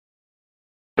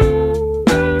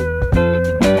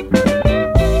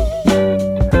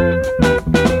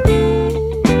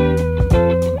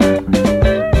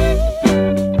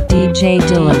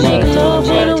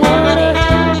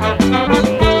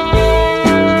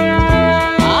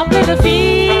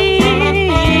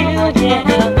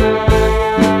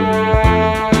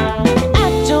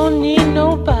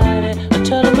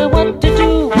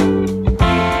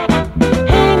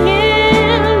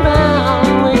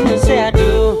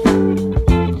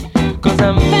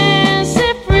I'm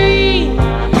fancy free,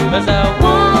 'cause I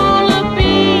wanna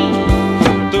be.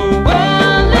 The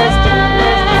world is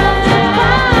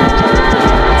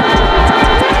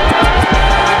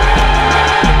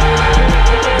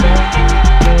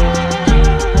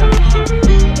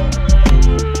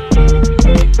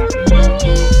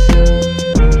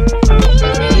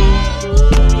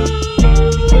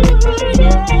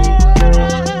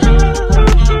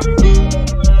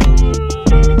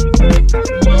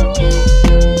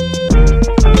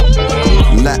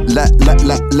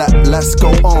Let's go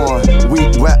on. We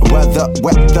weather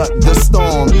the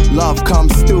storm. Love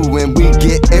comes through and we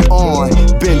get it on.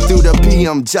 Been through the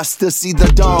PM just to see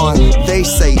the dawn. They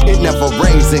say it never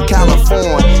rains in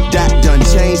California. That done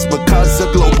changed because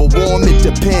of global warming. It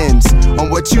depends on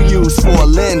what you use for a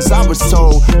lens. I was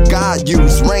told God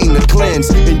used rain to cleanse.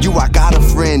 And you, I got a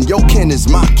friend. Your kin is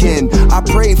my kin. I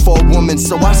prayed for a woman,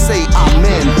 so I say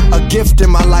amen. A gift in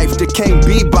my life that can't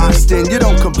be boxed in. You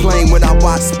don't complain when I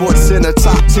watch sports in the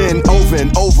top 10 over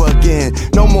and over again.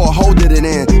 No more holding it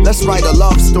in. Let's write a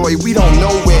love story, we don't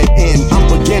know where it ends. I'm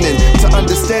beginning to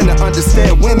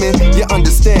understand women. You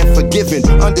understand forgiving,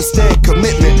 understand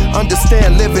commitment,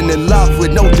 understand living in love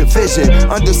with no division.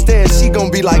 Understand she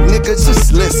gon' be like, nigga,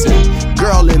 just listen.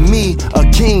 Girl and me, a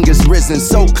king is risen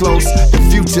so close, the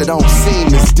future don't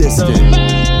seem as distant.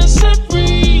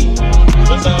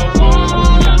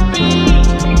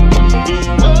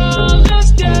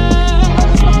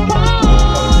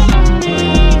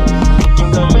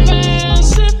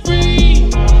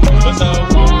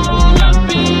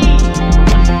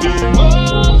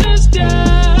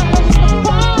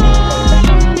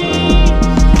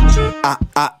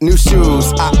 New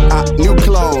shoes, new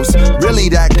clothes. Really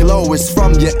that glow is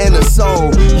from your inner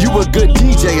soul. You a good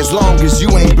DJ as long as you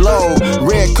ain't blow.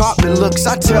 Red carpet looks,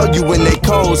 I tell you when they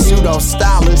cold. Pseudo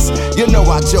stylist, you know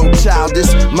I joke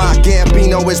childish. My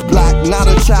Gambino is black, not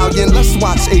Italian. Let's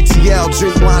watch ATL,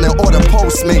 drink wine and order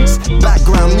Postmates.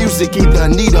 Background music, either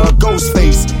Anita or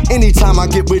Ghostface. Anytime I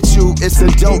get with you, it's a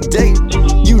dope date.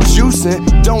 You juicing,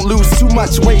 don't lose too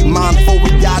much weight. Mindful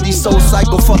with Yachty, soul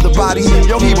cycle for the body.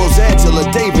 Yo, heroes Angela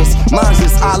Davis, mine's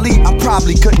is Ali. I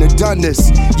probably couldn't have done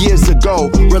this years ago.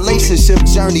 Relationship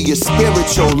journey is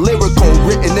spiritual, lyrical,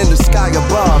 written in the sky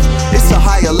above. It's a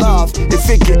higher love. If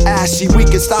it get ashy, we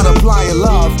can start applying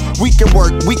love. We can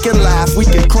work, we can laugh, we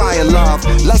can cry in love.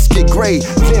 Let's get great,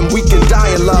 then we can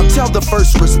die in love. Tell the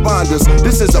first responders,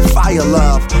 this is a fire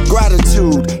love.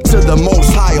 Gratitude to the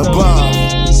most high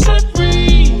above.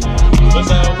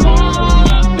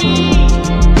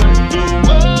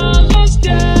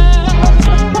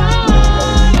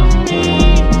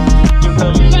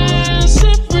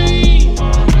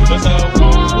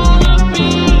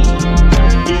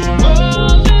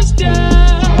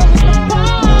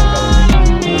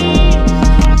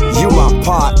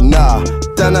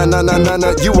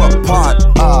 Da-na-na-na-na-na, you a part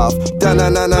of.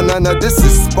 Da-na-na-na-na-na, this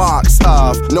is sparks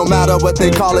of. No matter what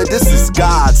they call it, this is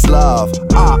God's love.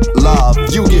 I love,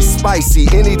 you get spicy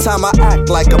anytime I act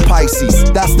like a Pisces.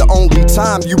 That's the only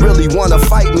time you really wanna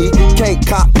fight me. Can't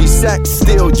copy sex,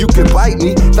 still you can bite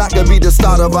me. That could be the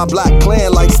start of our black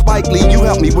clan like Spike Lee. You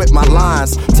help me with my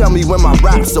lines, tell me when my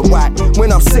raps are whack.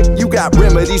 When I'm sick, you got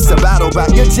remedies to battle back.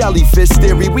 Your jellyfish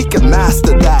theory, we can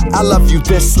master that. I love you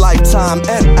this lifetime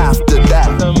and after that.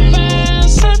 The man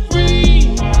set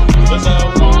free, 'cause I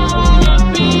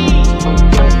wanna be.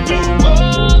 The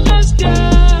world is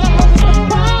dead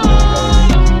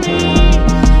around me.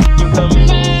 The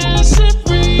man set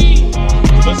free,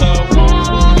 'cause I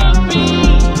wanna be.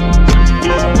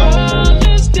 The world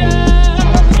is dead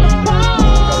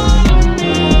around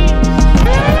me.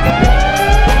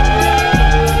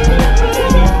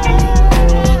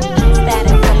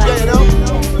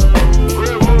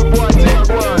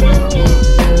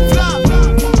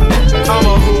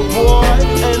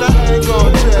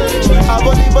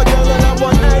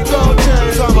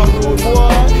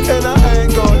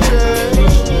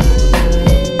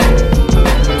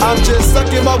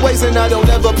 My ways and I don't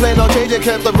ever plan on changing.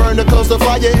 Kept the burner close to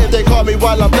fire if they call me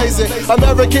while I'm blazing.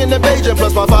 American and Beijing,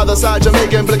 plus my father's side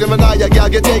Jamaican. Blick of an eye, y'all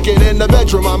get taken in the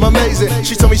bedroom. I'm amazing.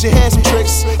 She told me she had some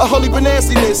tricks, a holy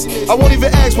nastiness. I won't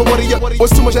even ask for what of you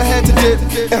was too much I had to dip.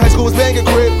 In high school was banging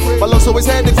grip. My lungs always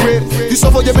had the grip. You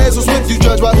saw for your mans was with you,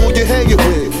 judge by who you hanging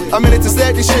with. I'm in it to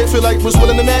stack this shit, feel like Bruce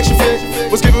Willis in an action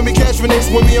fit. Was giving me cash for this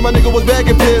when me and my nigga was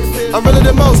bagging piff. I'm realer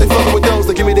than most, they fucking with those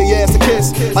that give me their ass a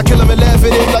kiss. I kill them and laugh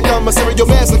at it like I'm a serial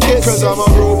master kiss. Cause I'm a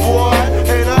rude boy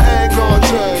and I ain't gon'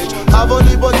 change. I've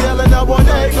only been yelling, I want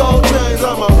ain't gon' change.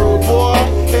 I'm a rude boy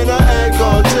and I ain't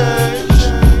gon' change.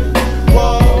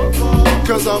 Whoa,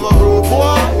 cause I'm a rude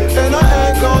boy and I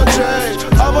ain't gon' change.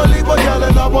 I've only been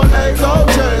yelling, I want ain't gon' change.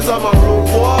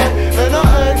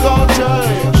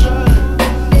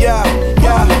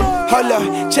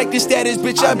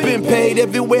 been paid.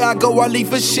 Everywhere I go, I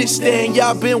leave a shit stain.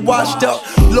 Y'all been washed up,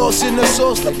 lost in the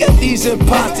sauce. Look at these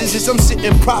imposters. Yes, I'm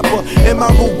sitting proper in my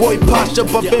Rudebwoy posture.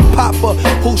 Bumpin' Papa,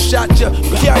 who shot ya?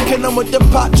 Can't kill them with the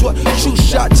patwa. True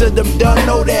shot to them, done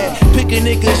know that. Picking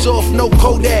niggas off, no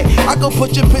Kodak. I go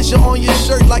put your picture on your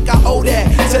shirt like I owe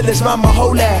that. Tell this mama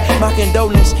hold that. My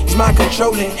condolence is my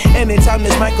controlling. Anytime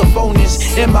this microphone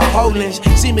is in my holdings.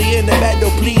 See me in the battle,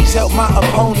 please help my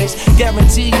opponents.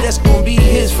 Guaranteed that's gonna be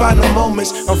his final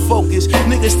moments. I'm focused,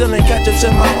 niggas still ain't catch up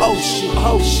to my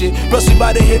oh shit. Plus we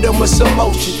bout to hit them with some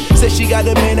motion. Said she got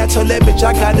a man, I told that bitch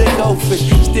I gotta go fish.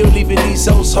 Still leaving these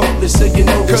souls hopeless, so you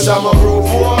know. Cause I'm a rude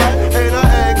boy, and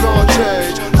I ain't gon'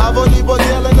 change. I believe a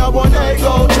deal and I want ain't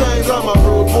gon' change. I'm a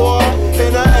rude boy,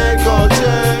 and I ain't gon'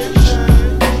 change.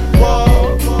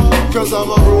 Whoa, cause I'm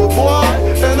a rude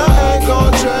boy, and I ain't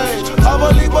gon' change. I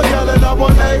believe a deal and I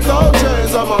want ain't gon'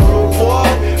 change. I'm a rude boy,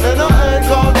 and I ain't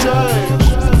gon' change.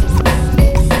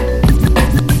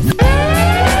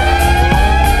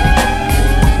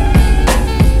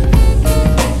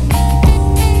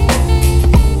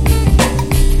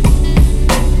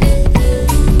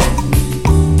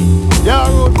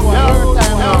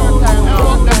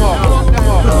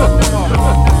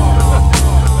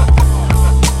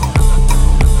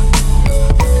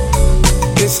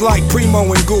 It's like Primo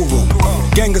and Guru.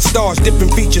 Gang of stars,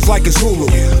 different features like it's Hulu.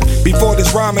 Before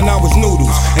this rhyming, I was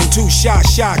noodles. And two shot,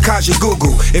 Kaja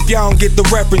Google. If y'all don't get the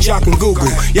reference, y'all can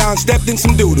Google. Y'all stepped in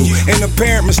some doodle. An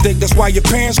apparent mistake, that's why your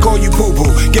parents call you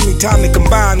poo-poo. Give me time to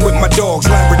combine with my dogs,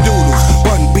 labradoodles.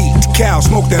 Bun beat, cow,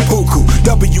 smoke that buku.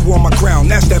 W on my crown,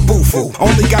 that's that boo-foo.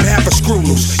 Only got half a screw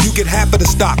loose. You get half of the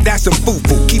stock, that's some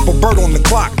foo-foo. Keep a bird on the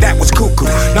clock, that was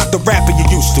cuckoo. Not the rapper you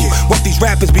used to. What these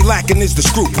rappers be lacking is the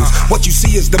scruples. What you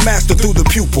see is the master through the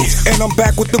pupils. And I'm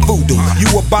back with the voodoo. You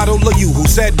a bottle of you who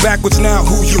said backwards, now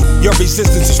who you? Your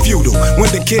resistance is futile. When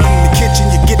the kid in the kitchen,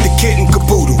 you get the kid in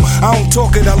caboodle. I don't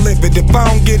talk it, I live it. If I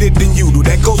don't get it, then you do.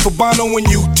 That goes for Bono and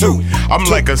you too. I'm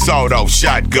like a sawed-off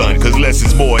shotgun, cause less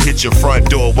is more. Hit your front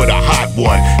door with a hot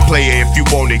one. Player, if you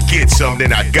wanna get some,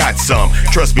 then I got some.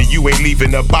 Trust me, you ain't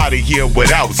leaving up out of here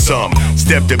without some.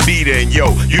 Step the beater and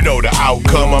yo, you know the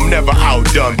outcome. I'm never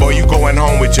outdone, boy, you going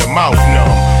home with your mouth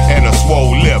numb and a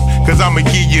swole lip. Cause I'ma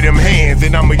give you them hands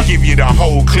and I'ma give you the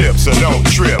whole clip. So don't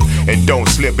trip and don't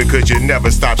slip, because you never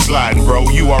stop sliding, bro.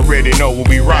 You already know what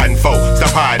we riding for.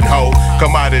 Stop hiding, ho.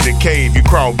 Come out of the cave you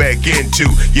crawl back into.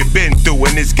 You been through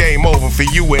and it's game over for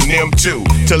you and them too.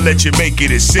 To let you make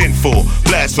it is sinful,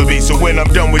 blasphemy. So when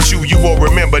I'm done with you, you won't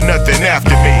remember nothing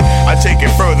after me. I take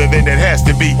it further than it has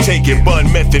to be taken.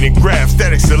 Bun, method, and graph.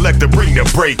 Statik, Selektah, bring the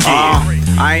break in.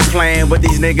 I ain't playing with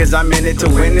these niggas, I'm in it to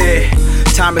win it.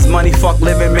 Time is money, fuck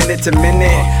living minute to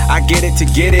minute. I get it to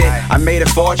get it, I made a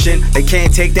fortune. They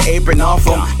can't take the apron off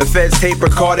them. The feds tape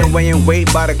recording, weighing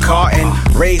weight by the carton.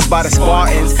 Raised by the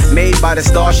Spartans, made by the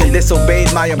Starship.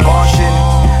 Disobeyed my abortion.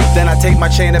 Then I take my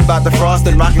chain about the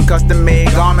frosting, rocking custom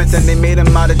made garments, and they made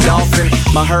them out of dolphin.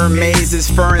 My Hermes is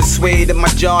fur and suede, and my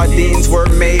Jardines were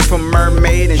made from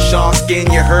mermaid and shark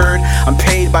skin. You heard? I'm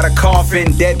paid by the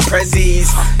coffin, dead prezzies.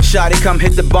 Shawty, come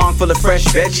hit the bong full of fresh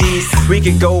veggies. We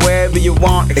can go wherever you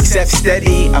want, except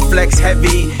steady. I flex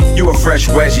heavy, you a fresh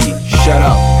wedgie. Shut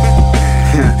up.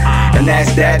 And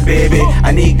that's that, baby.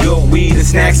 I need good weed and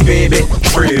snacks, baby.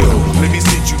 Trill. Let me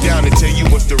sit you down and tell you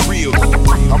what's the real.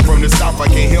 I'm from the south, I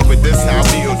can't help it. That's how I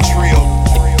feel. Trill.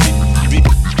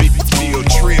 Feel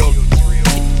trill.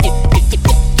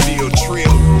 Feel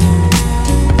trill.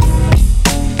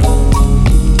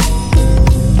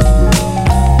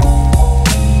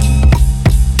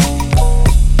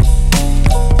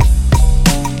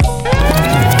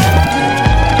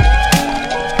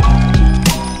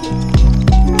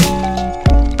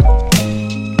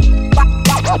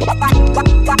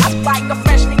 Like a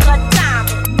freshly cut diamond.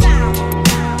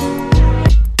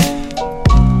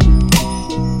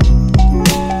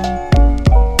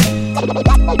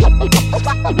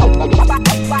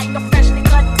 Like a freshly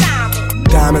cut diamond.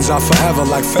 Diamonds are forever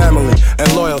like family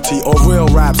and loyalty, or real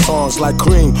rap songs like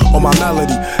cream or my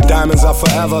melody. Diamonds are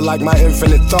forever like my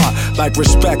infinite thought, like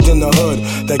respect in the hood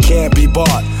that can't be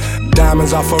bought.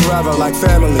 Diamonds are forever like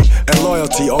family and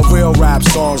loyalty, or real rap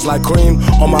songs like cream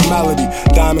or my melody.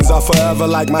 Diamonds are forever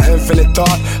like my infinite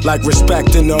thought, like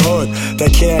respect in the hood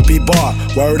that can't be bought.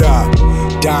 Word up,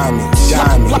 diamonds,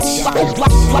 diamonds.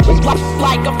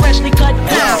 Like a freshly cut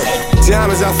diamond.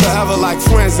 Diamonds are forever like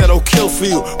friends that'll kill for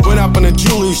you. Went up in a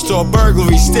jewelry store,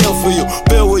 burglary, steal for you.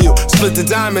 Bill with you, split the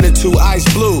diamond in two, ice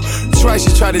blue. Twice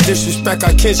you try to disrespect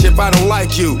our kinship, I don't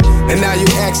like you. And now you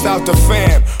axed out the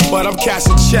fam, but I'm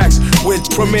cashing checks with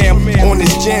Premier on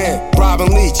this jam.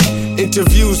 Robin Leach,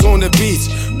 interviews on the beach.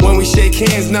 When we shake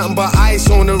hands, nothing but ice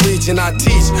on the region. I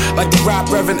teach like the rap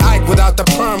Reverend Ike. Without the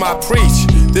perm, I preach.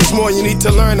 There's more you need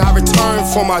to learn. I return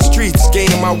for my streets,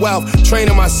 gaining my wealth,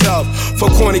 training myself for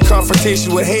corny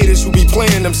confrontation with haters who be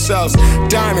playing themselves.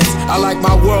 Diamonds, I like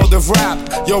my world of rap.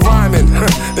 Yo, rhyming,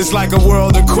 it's like a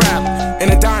world of crap.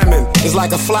 And a diamond is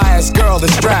like a fly-ass girl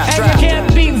that's strapped. And you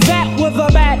can't beat that with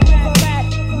a bat.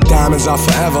 Diamonds are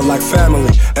forever like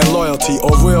family and loyalty,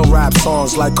 or real rap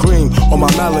songs like cream or my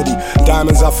melody.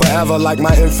 Diamonds are forever like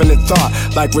my infinite thought,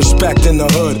 like respect in the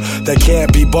hood that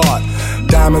can't be bought.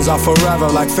 Diamonds are forever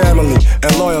like family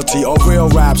and loyalty, or real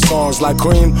rap songs like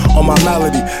cream or my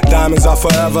melody. Diamonds are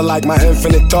forever like my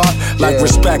infinite thought, like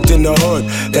respect in the hood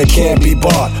that can't be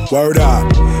bought. Word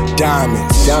up,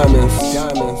 diamonds, diamonds,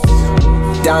 diamonds,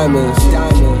 diamonds,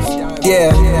 diamonds.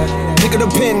 Yeah. Pick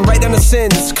up the pen, write down the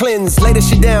sins, cleanse, lay this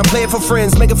shit down, play it for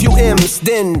friends, make a few M's,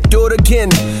 then do it again.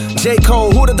 J.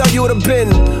 Cole, who'da thought you would've been?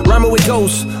 Rhyming with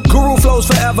ghosts, guru flows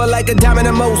forever like a diamond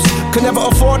at most. Could never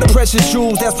afford the precious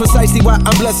jewels, that's precisely why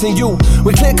I'm blessing you.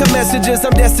 With clear-cut messages,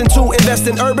 I'm destined to invest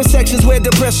in urban sections where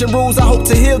depression rules. I hope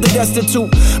to heal the destitute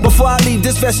before I leave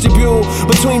this vestibule.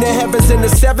 Between the heavens and the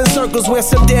seven circles where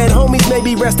some dead homies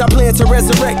maybe rest, I plan to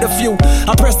resurrect a few.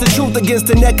 I press the truth against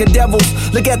the neck of devils.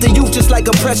 Look at the youth just like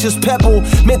a precious pebble,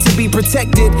 meant to be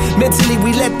protected. Mentally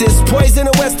we let this poison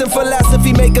of Western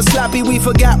philosophy make us sloppy. We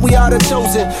forgot we are the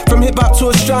chosen. From hip-hop to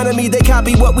astronomy, they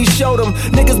copy what we showed them.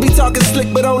 Niggas be talking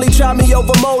slick but only try me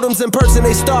over modems. In person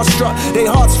they starstruck, they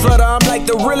hearts flutter. I'm like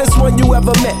the realest one you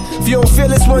ever met. If you don't feel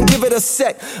this one, give it a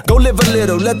sec. Go live a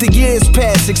little, let the years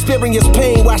pass. Experience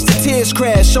pain, watch the tears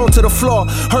crash onto the floor.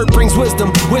 Hurt brings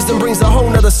wisdom, wisdom brings a whole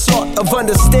nother sort of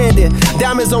understanding.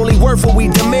 Diamonds only worth what we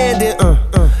demanded.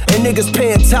 And niggas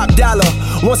paying top dollar.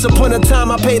 Once upon a time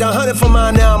I paid 100 for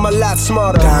mine, now I'm a lot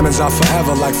smarter. Diamonds are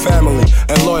forever like family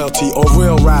and loyalty, or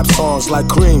real rap songs like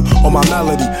cream or my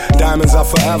melody. Diamonds are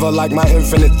forever like my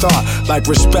infinite thought, like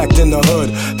respect in the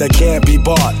hood that can't be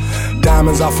bought.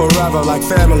 Diamonds are forever like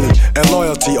family and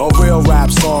loyalty, or real rap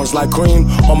songs like cream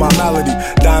or my melody.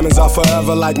 Diamonds are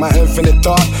forever like my infinite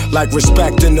thought, like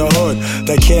respect in the hood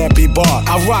that can't be bought.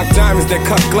 I rock diamonds that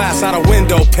cut glass out of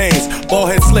window panes, ball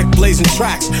head slick blazing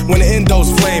tracks when the endos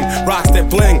flame. Rocks that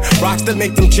bling, rocks that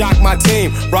make them jock my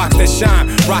team. Rocks that shine,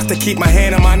 rocks that keep my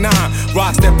hand on my nine.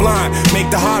 Rocks that blind, make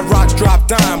the hard rocks drop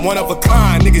dime. One of a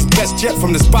kind, niggas best jet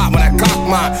from the spot when I cock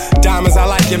mine. Diamonds are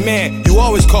like your man, you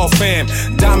always call fam.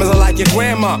 Diamonds are like your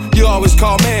grandma, you always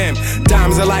call ma'am.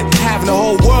 Diamonds are like having the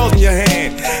whole world in your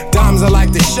hand. Diamonds are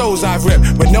like the shows I rip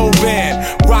with no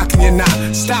band. Rocking your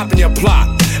knot, stopping your plot.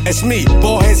 It's me,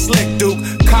 ballhead slick duke,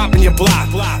 copping your block.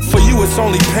 For you it's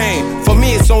only pain, for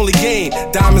me it's only gain.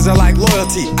 Diamonds are like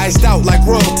loyalty, iced out like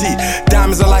royalty.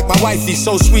 Diamonds are like my wifey,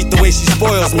 so sweet the way she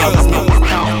spoils me.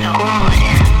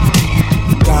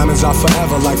 Diamonds are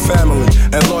forever like family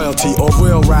and loyalty, or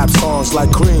real rap songs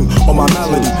like cream or my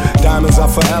melody. Diamonds are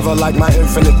forever like my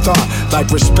infinite thought, like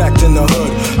respect in the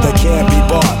hood that can't be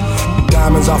bought.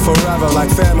 Diamonds are forever like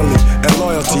family and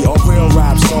loyalty, or real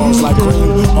rap songs like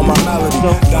cream or my melody.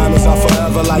 Diamonds are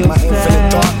forever like my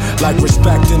infinite thought, like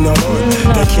respect in the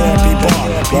hood that can't be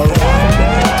bought.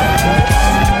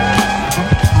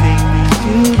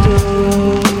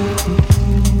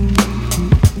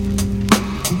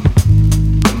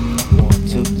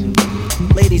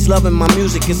 Ladies loving my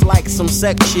music, it's like some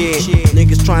sex shit.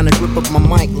 Niggas trying to grip up my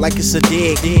mic like it's a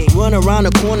dig. Run around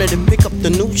the corner to pick up the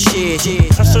new shit.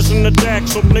 I says in the deck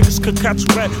so niggas could catch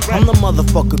red. I'm the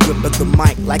motherfucker gripping the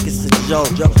mic like it's a joke.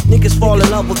 Niggas fall in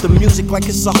love with the music like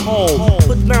it's a hole.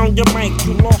 Put down your mic,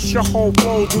 you lost your whole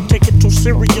road. You take it too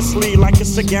seriously like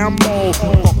it's a gamble.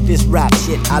 Fuck this rap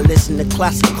shit, I listen to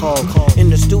classical. In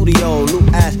the studio, new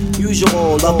as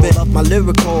usual. Love it, my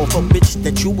lyrical for bitches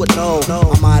that you would know.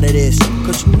 I'm out of this,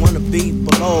 cause you wanna be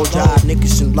below. Y'all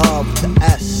niggas in love with the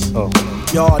S.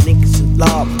 Y'all niggas in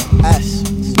love with the S.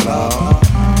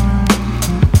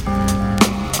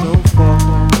 Don't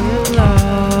fall in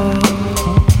love.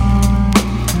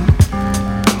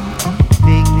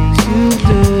 Things you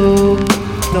do,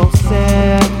 don't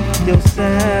sell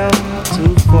yourself to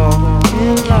fall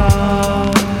in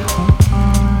love.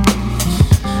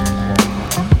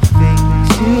 Things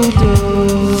you do.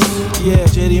 Yeah,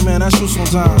 JD, man, I shoot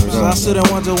sometimes. I sit and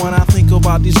wonder when I think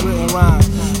about these written rhymes.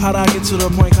 How'd I get to the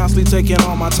point constantly taking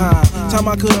all my time? Time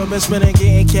I could have been spending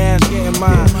getting cash, getting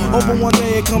mine. Hoping one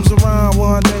day it comes around,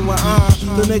 one day when I'm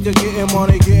the nigga getting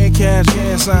money, getting cash,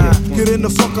 getting signed. Getting the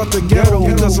fuck out the ghetto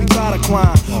because I'm tired of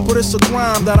crime. But it's a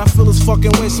crime that I feel is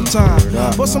fucking waste of time.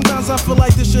 But sometimes I feel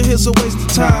like this shit here's a waste of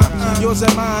time. Yours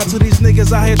and mine to these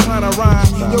niggas out here trying to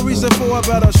rhyme. Your reason for it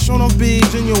better show them be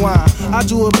genuine. I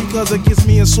do it because it gives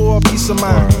me a sore peace of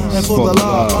mind. And for the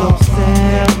love. Don't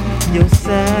sell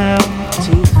yourself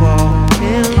to fall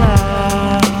in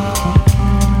love.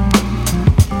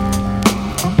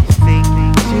 Things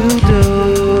you do.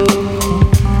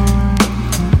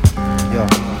 Yo,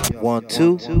 1,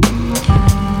 2.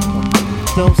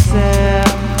 Don't sell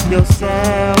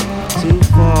yourself to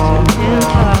fall in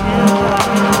love.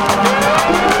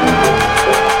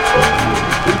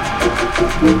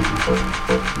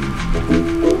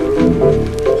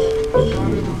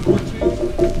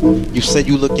 You said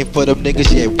you looking for them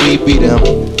niggas, yeah, we be them.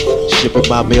 Shit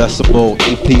remind me of some old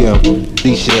EPM.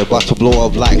 These shit about to blow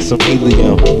up like some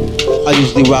helium. I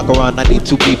usually rock around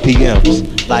 92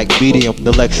 BPMs. Like medium,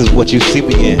 the Lex is what you see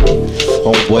me in.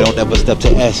 Homeboy, don't ever step to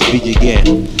SV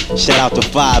again. Shout out to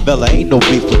 5Ella, ain't no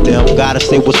beef with them. Gotta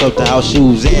say what's up to House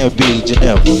Shoes and Beej and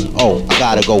them. Oh, I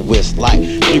gotta go west like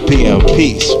 3 p.m.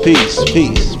 Peace, peace,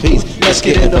 peace, peace. Let's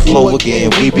get in the flow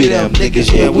again. We be them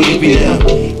niggas, yeah, we be them.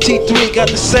 T3 got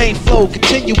the same flow,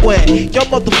 continuing. Y'all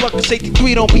motherfuckers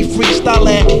 83 don't be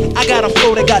freestyling. I got a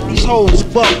flow that got these hoes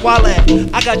buck wildin'.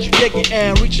 I got you digging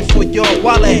and reaching for your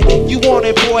wallet. You want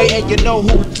it, boy, and you know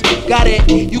who got it.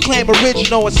 You claim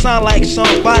original, it sound like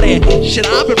somebody. Shit,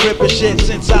 I've been ripping shit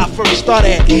since I first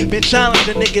started. Been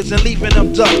challenging niggas and leaving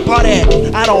them duck party.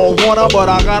 I don't wanna, but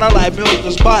I gotta like milk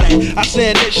this body. I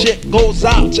said this shit goes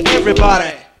out to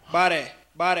everybody. Body.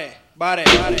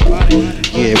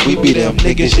 Yeah, we be them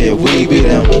niggas, yeah, we be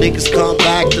them. Niggas come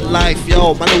back to life,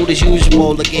 yo, my new as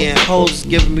usual again. Hoes is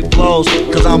giving me blows,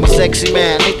 cause I'm a sexy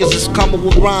man. Niggas is coming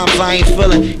with rhymes I ain't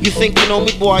feeling. You think you know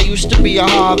me, boy, I used to be a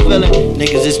hard villain.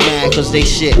 Niggas is mad cause they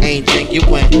shit ain't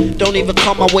genuine. Don't even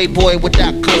come my way, boy, with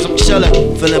that cause I'm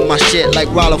chillin'. Feeling my shit like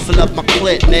Rollo, fill up my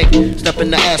clit, nigga. Step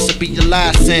in the ass to be your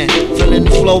last sin. Feeling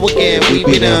the flow again, we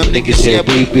be them niggas, yeah,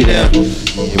 we be them. Yeah,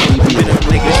 we be them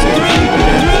niggas, yeah, we be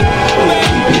them.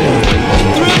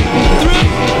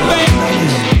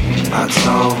 I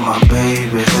told my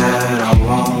baby that I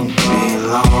won't be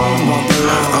long.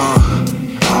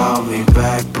 I'll be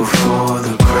back before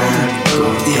the crack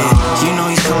goes down. You know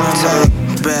he's coming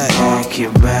back. Pack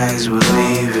your bags, we'll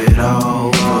leave it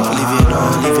over. Leave it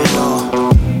all.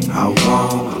 I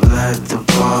won't let the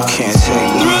bar can't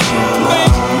take me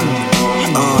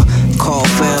alone. Call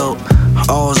failed,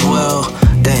 all's well.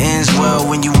 That ends well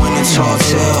when you win a tall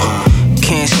tale.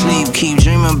 Can't sleep, keep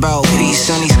dreaming about peace.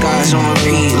 Sunny skies on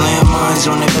repeat, landmines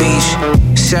on the beach.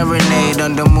 Serenade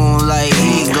under moonlight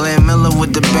heat. Glenn Miller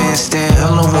with the bandstand,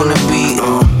 Ella on the beat.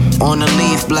 On the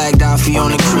leaf, black Daffy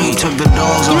on the creek. Took the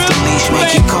dogs off the leash,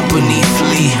 make your company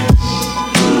flee.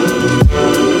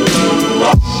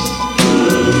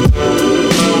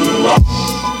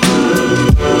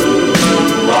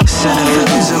 Set it up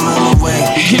as a mile away,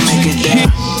 we can make it there.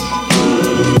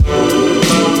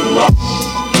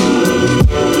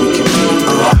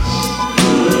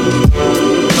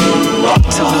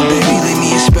 Tell the baby, leave me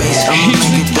in space, I'ma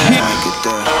make it there.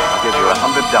 I'll give you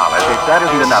 $100. If that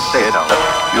isn't enough, say it.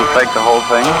 You fake the whole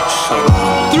thing?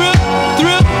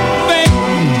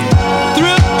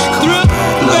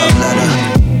 Love letter.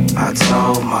 I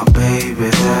told my baby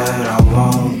that I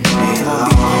won't be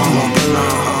long.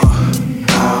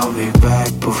 I'll be back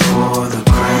before the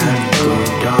crack of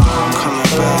dawn.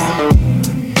 Coming back.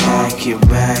 Pack your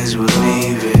bags, we'll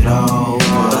leave it over.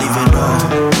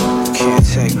 Can't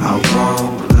take me. I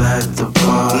won't let the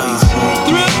party take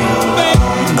me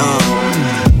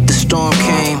alone. The storm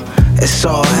came, it's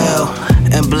all hell.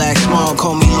 And Black Small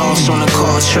called me lost on the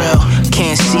car trail.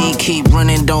 Can't see, keep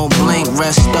running, don't blink.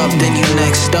 Rest up, then you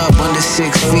next up. Under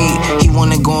 6 feet, he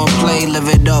wanna go and play. Live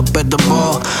it up at the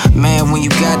ball. Man, when you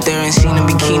got there, ain't seen a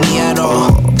bikini at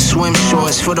all. Swim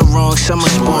shorts for the wrong summer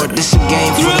sport. This a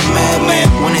game for the madman,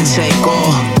 win and take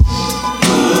all.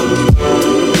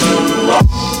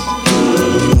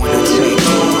 Win and take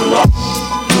all.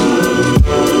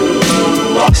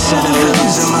 Set it up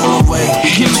as a mile away, we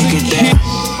can make it there.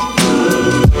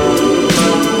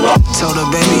 Told her,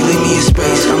 baby, leave me in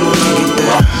space, I'ma make it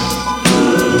there.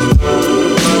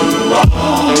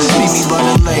 Just meet me by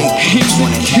the lake,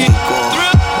 when it take off.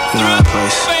 You know that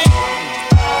place.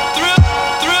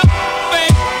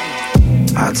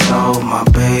 I told my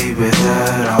baby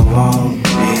that I won't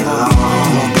be long.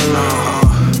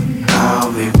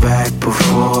 I'll be back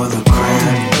before the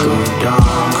crack of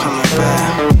dawn. Coming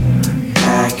back.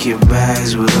 Pack your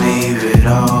bags, we'll leave it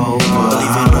over.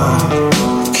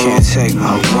 take me.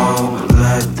 I won't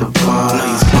let the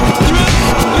party take me.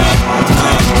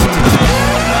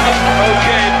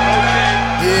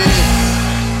 Yeah.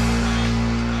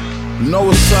 You know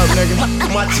what's up, nigga?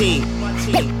 My team.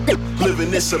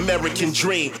 Living this American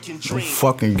dream.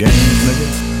 Fucking games, nigga.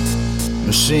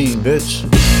 Machine, bitch.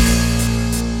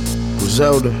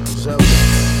 Griselda.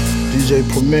 DJ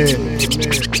Premier.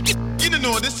 You don't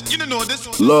know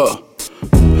this. Look.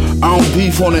 I don't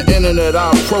beef on the internet,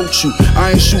 I approach you. I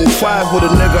ain't shooting five with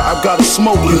a nigga, I gotta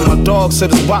smoke you. My dog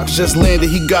said his box just landed,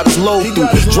 he got his load through.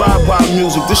 Drive-by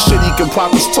music, this shit he can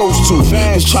pop his toast to.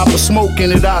 His chopper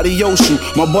smoking it out of Yoshu.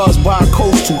 My buzz by a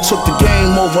coast to. Took the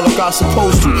game over like I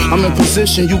supposed to. I'm in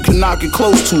position you cannot get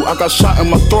close to. I got shot in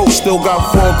my throat, still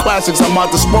got 4 classics at my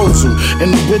disposal.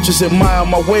 And the bitches admire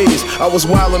my ways. I was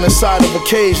wildin' inside of a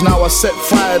cage, now I set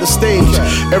fire to stage.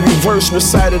 Every verse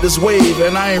recited as wave,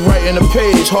 and I ain't writing a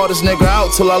page. Hardest nigga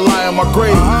out till I lie in my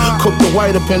grave. Cook the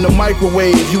white up in the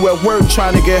microwave. You at work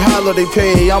trying to get holiday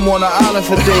pay. I'm on the island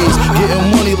for days,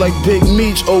 getting money like Big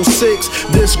Meech 06.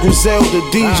 This Griselda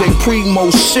DJ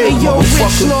Primo shit. Hey yo,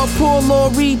 Rich Law, Polo,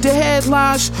 read the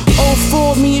headlines.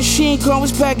 04, me and Sheen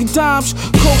was back in dimes.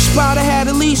 Coke Spider had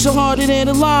at least 100 in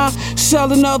the line.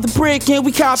 Sell another brick and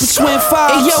we copy twin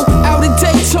fives. Hey yo, out in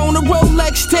Daytona,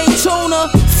 Rolex Daytona.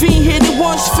 Fiend hit it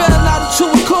once, fell out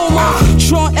into a coma.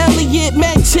 Sean Elliott,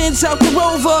 Mac 10s out the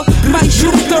Rover. Might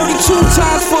shoot 32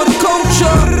 times for the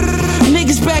culture.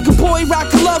 Niggas back a boy,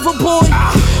 rock a lover boy.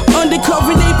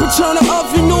 Undercover, they put turn the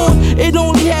oven on. It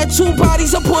only had 2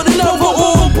 bodies, I put another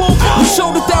on. We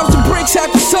sold 1,000 bricks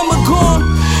after summer gone.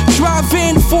 Drive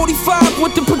in 45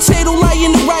 with the potato light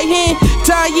in the right hand.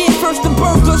 Die in first the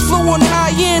burgers, flow on the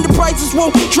high end. The prices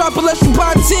won't drop unless you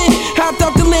buy 10. Hopped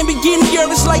out the Lamborghini,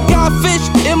 girl, it's like Godfish.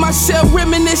 In my cell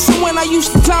reminiscing when I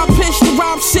used to time pitch. The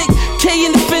rhyme sick, K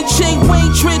in the bench, ain't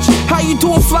Wayne Trich. How you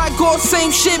doing, fly guard,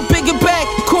 same shit, bigger back.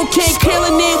 Cocaine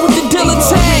killing it with the Dilla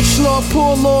tag. Law,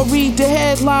 Polo, read the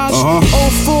headlines.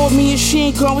 04, me and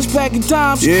Sheen was back in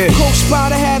dimes. Coke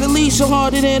Spider had at least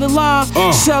 100 in the line.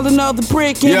 Sell another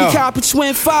brick and we copy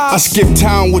twin fives. I skip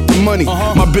town with the money,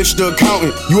 my bitch the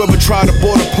accountant. You ever try to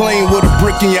board a plane with a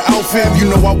brick in your outfit? You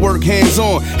know I work hands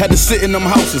on, had to sit in them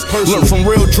houses. Learn from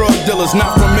real drug dealers,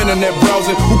 not from internet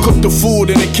browsing. Who cook the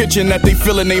food in the kitchen that they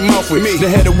fill in their mouth with? The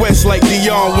head of West like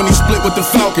Dion when he split with the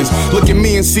Falcons. Look at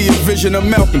me and see a vision of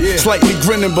Malcolm. Slightly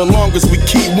grinning, but long as we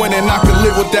keep winning, I can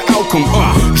live with the outcome.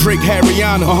 Drake had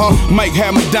Rihanna, Mike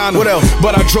had Madonna. What else?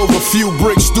 But I drove a few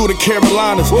bricks through the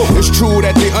Carolinas. It's true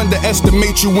that they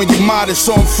underestimate you when you're modest,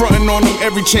 so I'm frontin' on them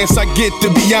every chance I get, to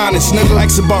be honest. Nigga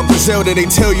likes about Griselda, they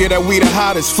tell you that we the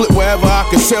hottest. Flip wherever I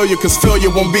can sell you, cause failure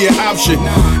won't be an option.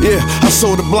 Yeah, I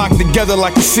sold the block together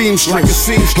like a seamstress.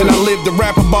 And I lived to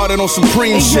rap about it on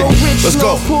Supreme shit. Let's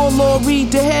go. Polo,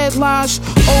 read the headlines.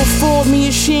 04, me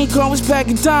and Sheen was back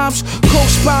in dimes. Coke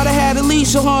Spider had at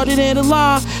least 100 in the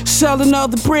line. Sell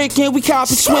another brick and we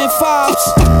copy twin fives.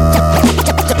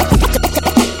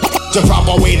 The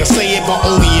proper way to say it, but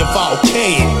only if I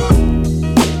okay it.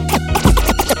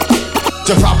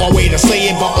 The proper way to say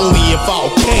it, but only if I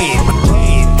okay it.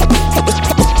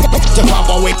 The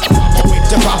proper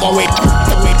way.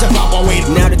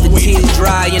 Now that the tears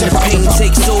dry and the pain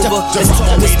takes over, let's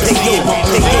talk this pay over.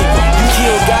 You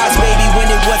killed God's baby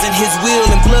when it wasn't his will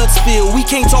and blood spill. We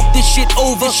can't talk this shit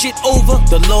over.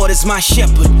 The Lord is my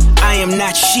shepherd, I am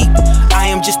not sheep. I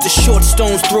am just a short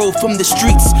stone's throw from the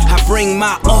streets. I bring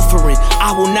my offering,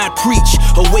 I will not preach.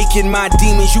 Awaken my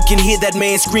demons, you can hear that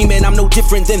man screaming. I'm no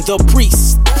different than the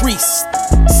priest.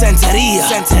 Santeria.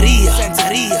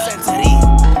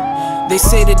 They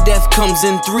say that death comes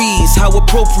in threes, how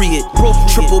appropriate.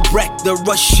 Triple break the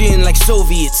Russian like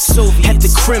Soviets. At the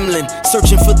Kremlin,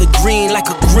 searching for the green like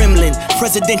a gremlin.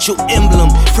 Presidential emblem,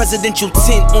 presidential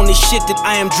tint on the shit that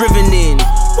I am driven in.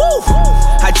 Woo!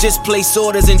 I just place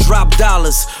orders and drop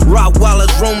dollars.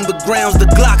 Rottweilers roam the grounds, the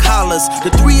Glock hollers.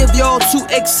 The 3 of y'all too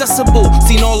accessible.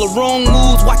 Seen all the wrong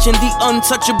moves, watching the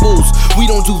untouchables. We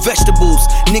don't do vegetables,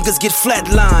 niggas get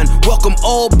flatline. Welcome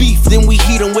all beef, then we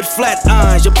heat them with flat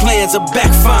irons. Your plans are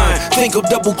backfire. Think of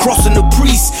double crossing the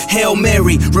priest. Hail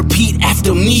Mary, repeat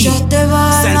after me.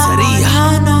 Santeria.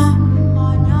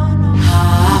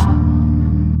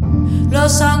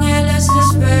 Los ángeles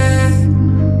esperarán.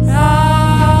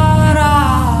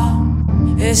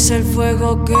 Es el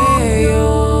fuego que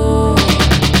yo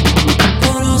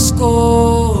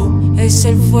conozco. Es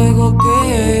el fuego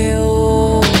que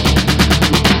yo.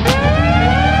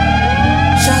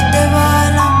 Ya te va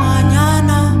la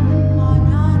mañana.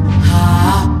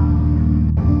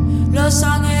 Los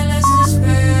ángeles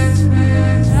esperarán.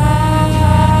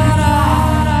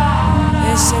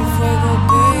 Es el fuego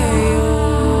que yo.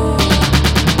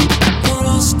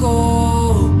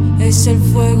 es el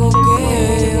fuego que yo.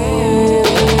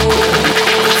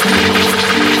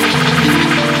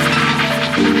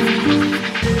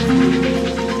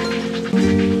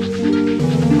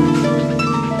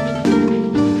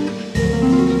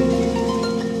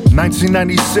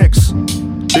 1996,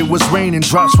 it was raining,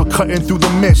 drops were cutting through the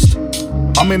mist.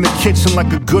 I'm in the kitchen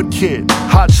like a good kid,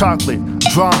 hot chocolate,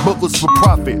 drawing booklets for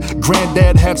profit.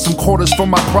 Granddad had some quarters for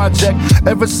my project.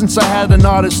 Ever since I had an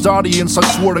artist audience, I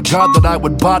swore to God that I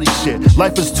would body shit.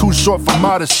 Life is too short for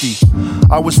modesty.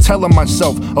 I was telling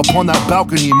myself upon that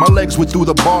balcony, my legs were through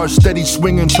the bars, steady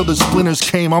swinging till the splinters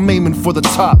came. I'm aiming for the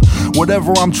top.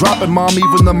 Whatever I'm dropping, mom,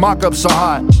 even the mock-ups are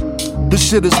hot. This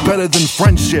shit is better than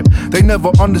friendship. They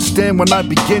never understand when I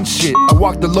begin shit. I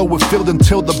walk the lower field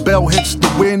until the bell hits the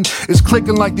wind. It's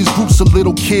clicking like these groups of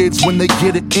little kids when they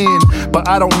get it in. But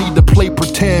I don't need to play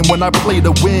pretend when I play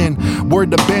to win.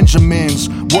 Word to Benjamins,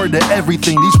 word to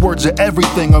everything. These words are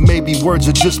everything, or maybe words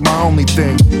are just my only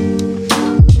thing.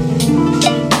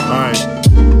 Alright,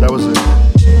 that was it.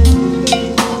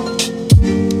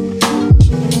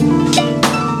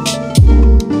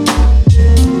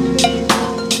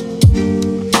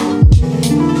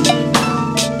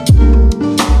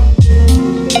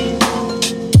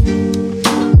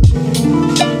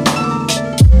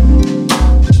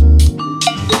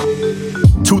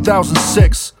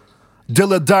 2006,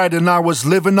 Dilla died and I was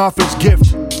living off his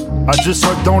gift. I just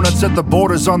heard donuts at the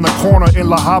Borders on the corner in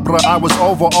La Habra. I was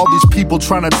over all these people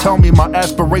trying to tell me my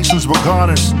aspirations were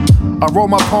goners. I wrote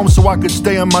my poems so I could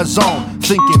stay in my zone,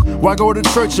 thinking, why go to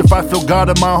church if I feel God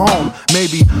in my home?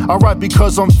 Maybe I write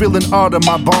because I'm feeling art in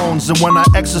my bones, and when I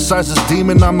exercise this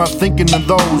demon, I'm not thinking of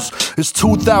those. It's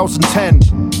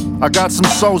 2010, I got some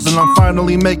souls and I'm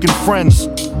finally making friends.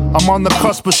 I'm on the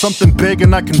cusp of something big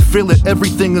and I can feel it.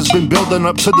 Everything has been building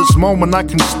up to this moment, I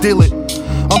can steal it.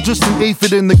 I'm just an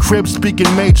aphid in the crib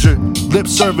speaking major. Lip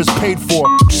service paid for.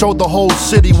 Show the whole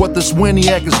city what this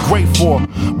Winiac is great for.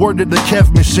 Word to the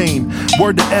Kev machine.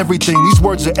 Word to everything. These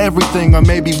words are everything, or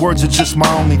maybe words are just my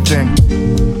only thing.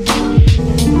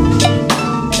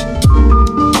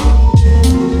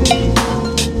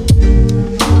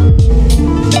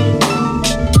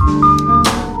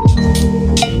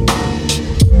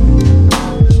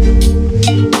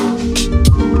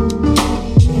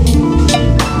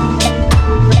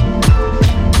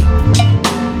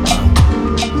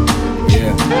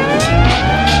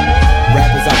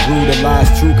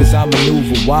 'Cause I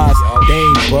maneuver wise. They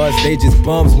ain't buzz, they just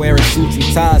bums wearing suits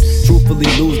and ties. Truthfully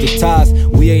lose the ties,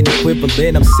 we ain't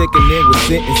equivalent. I'm sickening with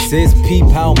sentences, peep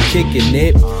how I'm kicking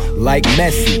it. Like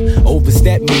Messi,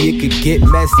 overstep me, it could get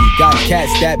messy. Got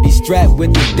cats that be strapped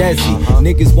with the Desi.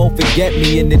 Niggas won't forget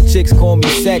me and the chicks call me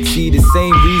sexy. The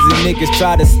same reason niggas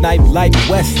try to snipe like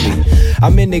Wesley.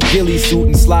 I'm in the ghillie suit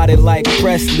and sliding like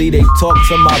Presley. They talk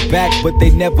to my back, but they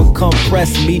never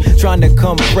compress me. Trying to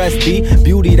compress the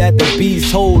beauty that the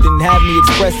bees hold and have me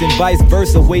expressing vice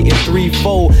versa, waiting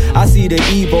threefold. I see the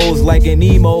evos like an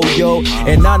emo, yo,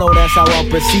 and I know that's how I'm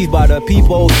perceived by the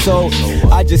people. So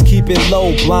I just keep it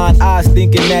low, blind eyes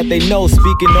thinking that they know.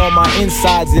 Speaking on my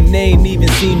insides and they ain't even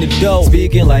seen the dough.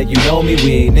 Speaking like you know me,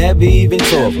 we ain't never even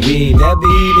talk. We ain't never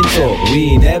even talk.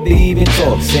 We ain't never even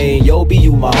talk. Saying yo, be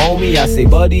you my homie. I say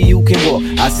buddy, you can walk.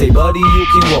 I say buddy, you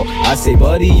can walk. I say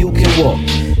buddy, you can walk.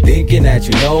 Thinking that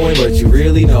you knowin', but you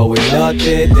really knowin' nothing.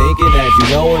 Thinking that you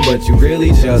knowin', but you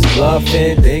really just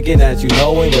bluffing. Thinking that you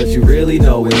knowin', but you really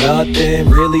knowin' nothing.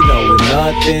 Really knowin'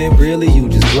 nothing. Really you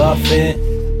just bluffing.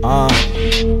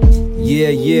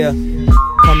 Yeah.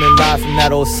 Coming live from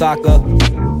that Osaka,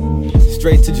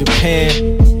 straight to Japan,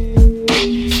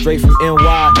 straight from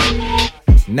NY.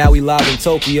 Now we live in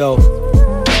Tokyo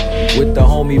with the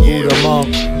homie Buddha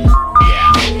Monk.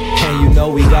 And you know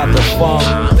we got the funk.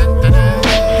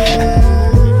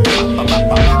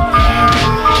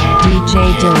 DJ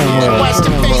Dilla. Watch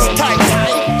the face tight.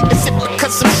 Is it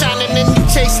because I'm shining and you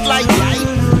chase light?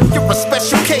 You're a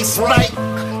special case, right?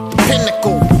 The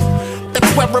pinnacle.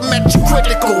 That's where I'm at your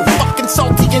critical. Fucking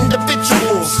salty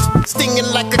individuals. Stinging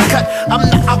like a cut. I'm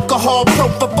the alcohol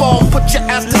propofol. Put your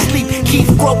ass to sleep. Keep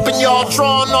groping y'all.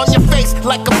 Drawing on your face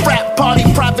like a frat party.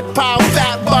 Private pile,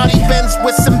 fat body. Benz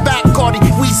with some back cardi.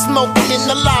 We smoking in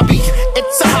the lobby.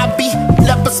 It's a hobby.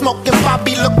 Never smoking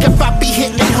Bobby. Look at Bobby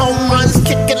hitting home runs.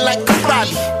 Kicking like a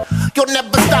Roddy. You'll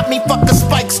never stop me. Fuck a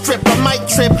spike strip. I might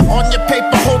trip on your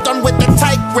paper. Hold on with a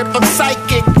tight grip. I'm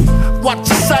psychic. Watch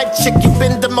your side chick, you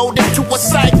been demoted to a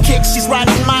sidekick. She's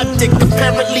riding my dick,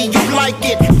 apparently you like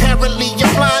it. Apparently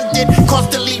you're blinded,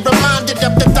 constantly reminded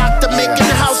of the doctor making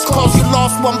house calls. You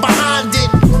lost one behind it.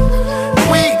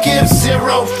 We give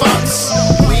zero fucks.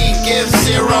 We give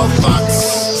zero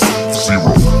fucks.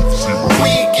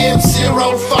 We give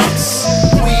zero fucks.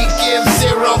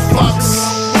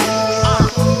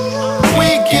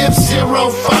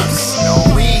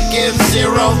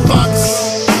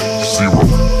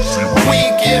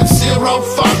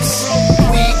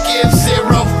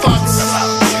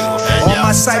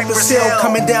 Cypress Hill,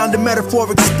 coming down the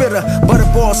metaphoric spitter.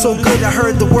 Butterball so good, I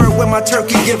heard the word when my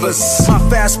turkey givers. My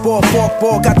fastball,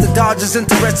 forkball, got the Dodgers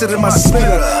interested in my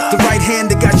spitter. The right hand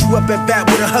that got you up at bat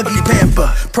with a huggy pamper.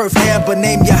 Perf Amber,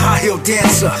 name your high heel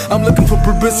dancer. I'm looking for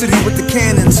publicity with the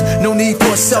cannons. No need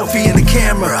for a selfie in the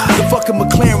camera. The fucking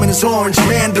McLaren is orange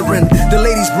Mandarin. The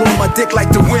ladies blow my dick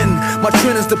like the wind. My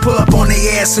trend is to pull up on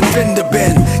their ass and fender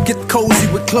bend. Get cozy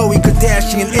with Khloe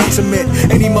Kardashian intimate.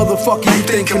 Any motherfucker you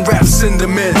think can rap, send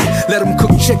them in. Let them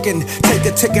cook chicken, take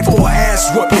the ticket for an ass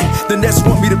whooping. The Nets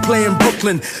want me to play in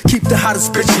Brooklyn. Keep the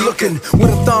hottest bitch looking, with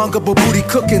a thong up a booty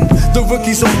cooking. The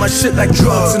rookies on my shit like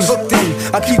drugs and hooked in.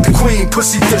 I keep the queen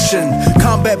pussy dishing.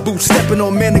 Combat boots stepping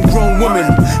on men and grown women.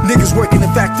 Niggas working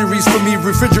in factories for me,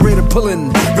 refrigerator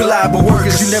pulling. Reliable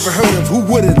workers you never heard of, who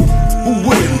wouldn't? Who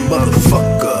wouldn't,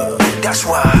 motherfucker? That's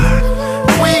why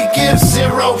we give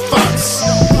zero fucks.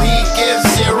 We give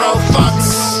zero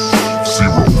fucks.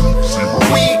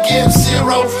 We give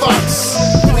zero fucks.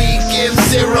 We give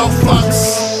zero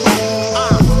fucks.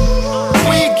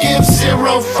 We give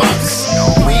zero fucks.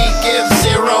 We give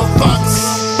zero fucks.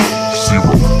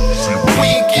 We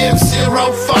give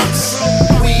zero fucks.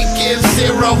 We give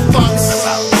zero fucks.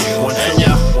 And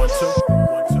yeah.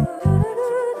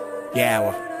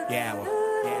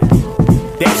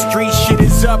 That street shit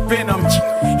is up in them.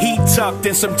 He tucked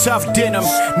in some tough denim.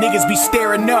 Niggas be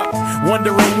staring up,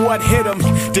 wondering what hit them.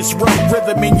 Disrupt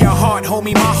rhythm in your heart,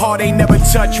 homie. My heart ain't never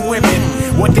touched women.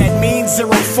 What that means,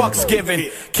 zero fucks given.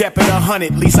 Kept it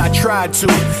 100, least I tried to.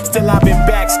 Still I've been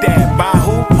backstabbed by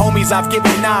who? Homies I've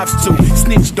given knives to.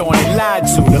 Snitched on and lied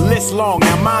to. The list long,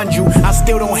 now mind you, I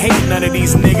still don't hate none of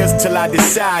these niggas till I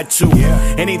decide to.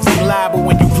 Anything liable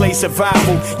when you play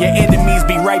survival. Your enemies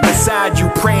be right beside you,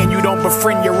 praying you don't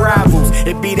befriend your rivals.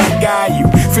 It be that guy you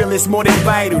feel it's more than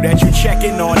vital that you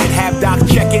checking on and have doc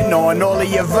checking on all of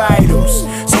your vitals.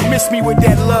 So miss me with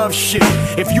that love shit.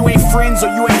 If you ain't friends or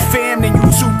you ain't fam, then you 2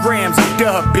 grams of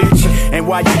dub, bitch. And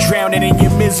while you drowning in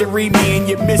your misery, me and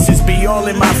your missus be all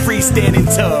in my freestanding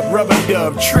tub. Rubber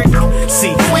dub, trick.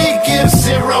 See, we give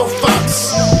zero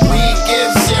fucks. We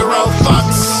give zero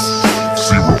fucks.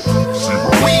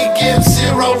 We give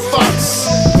zero fucks.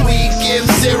 We give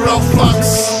zero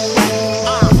fucks.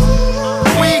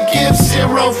 We give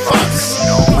zero fucks.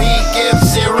 We give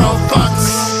zero fucks.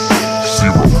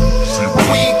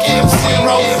 We give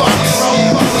zero fucks.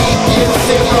 We give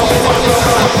zero fucks.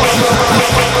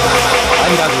 I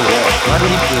love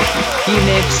Madlib. He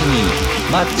makes me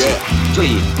much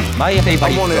joy. My favorite. My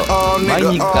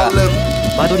nigga.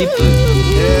 Madlib.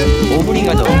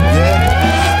 Obrigado.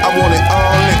 I want it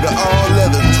all nigga, all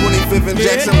leather. 25th and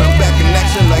Jackson, I'm back in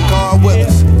action like Carl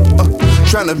Weathers.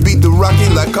 Tryna beat the Rocky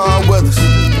like Carl Weathers.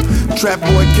 Trap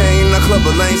boy Kane, I club a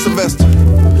Lane Sylvester.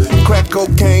 Crack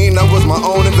cocaine, I was my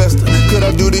own investor. Could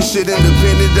I do this shit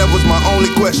independent? That was my only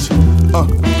question.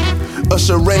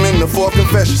 Usher Raymond, the 4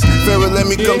 confessions. Pharaoh let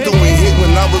me come through and hit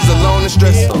when I was alone and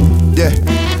stressed. Yeah,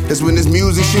 that's when this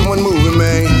music shit wasn't moving,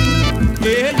 man.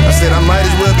 I said I might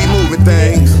as well be moving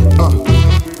things.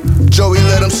 Joey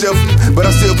let himself, but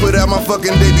I still put out my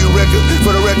fucking debut record.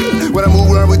 For the record, when I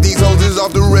move around with these hoes, it's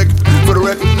off the record. For the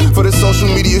record, for the social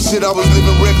media shit, I was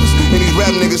living reckless. And these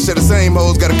rap niggas share the same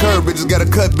hoes. Gotta curve bitches, gotta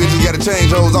cut bitches, gotta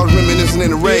change hoes. I was reminiscing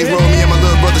in the Range Rover. Me and my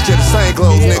little brother share the same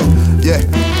clothes, nigga. Yeah,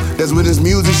 that's when this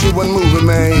music shit wasn't moving,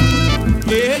 man.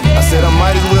 I said I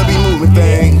might as well be moving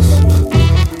things.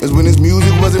 That's when this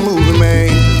music wasn't moving,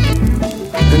 man.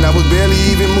 And I was barely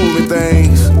even moving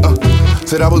things.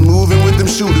 Said I was moving with them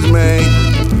shooters, man.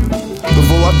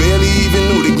 Before I barely even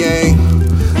knew the game.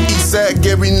 Eastside,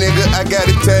 every nigga, I got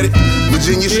it tatted.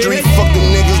 Virginia Street, fuck them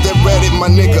niggas that ratted, my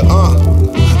nigga,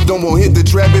 Don't want hit the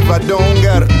trap if I don't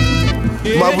got it.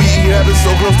 My weed habit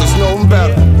so close to snow and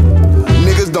powder.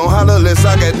 Niggas don't holler unless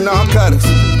I got narcotics.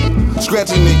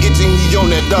 Scratching and itching, he on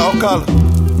that dog collar.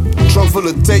 Trunk full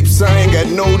of tapes, I ain't got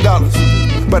no dollars.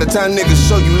 By the time niggas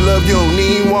show you love, you don't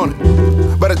even want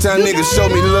it. By the time niggas show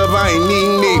me love, I ain't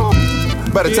even need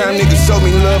it. By the time niggas show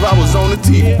me love, I was on the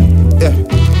TV. Yeah,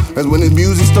 that's when this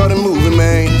music started moving,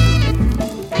 man.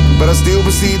 But I still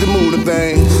proceed to move the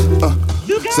things.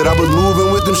 Said I was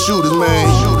moving with them shooters, man.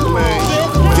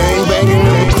 Gang banging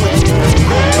them.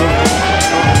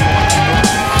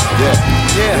 Yeah.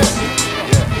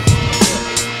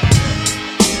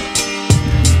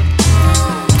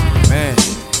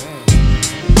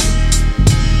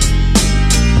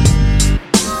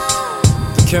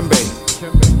 Kembe,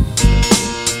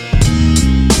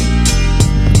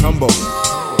 Tumbo.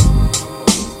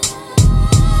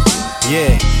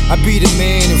 Yeah, I be the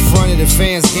man in front of the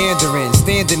fans gandering,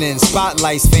 standing in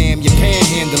spotlights, fam, you're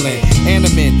panhandling,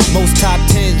 animin', most top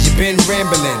 10s, you been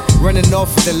rambling. running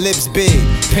off with the lips big,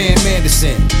 Pam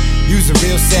Anderson. You's a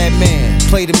real sad man,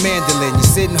 play the mandolin. You're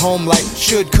sitting home like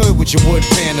could with your wood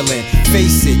paneling.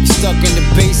 Face it, you're stuck in the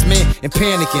basement and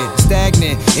panicking,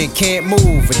 stagnant and can't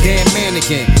move, a damn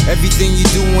mannequin. Everything you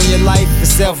do in your life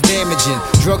is self-damaging.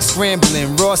 Drug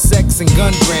scrambling, raw sex and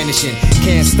gun brandishing.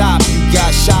 Can't stop, you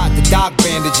got shot, the doc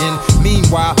bandaging.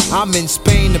 Meanwhile, I'm in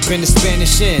Spain up in the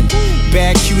Spanish Inn.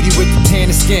 Bad cutie with the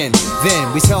tan skin.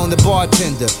 Then we telling the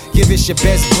bartender, give us your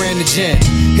best brand of gin.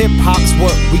 Hip hop's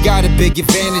what we got a big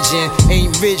advantage in.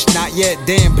 Ain't rich, not yet,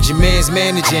 damn, but your man's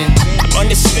managing.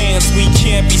 Understands we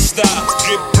can't be stopped.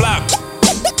 Drip block.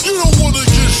 You don't wanna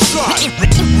get shot.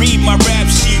 Read my rap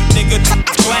sheet, nigga.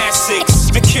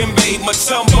 Classics. Dikembe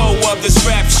Mutombo of this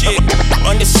rap shit.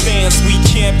 Understands we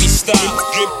can't be stopped.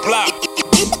 Drip block.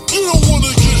 You don't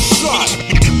wanna get shot.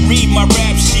 Read my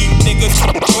rap sheet, nigga.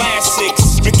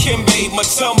 Classics. Dikembe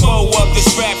Mutombo of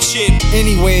this rap shit.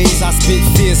 Anyways, I spit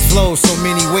fierce flow so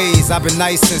many ways. I've been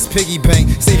nice since piggy bank,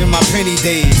 saving my penny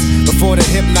days. Before the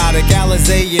Hypnotic,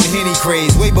 Alizé and Henny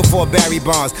craze. Way before Barry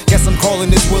Bonds, guess I'm calling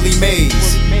this Willie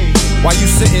Mays. While you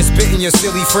sitting spitting your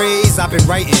silly phrase, I've been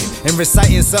writing and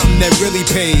reciting something that really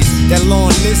pays. That long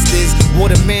list is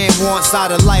what a man wants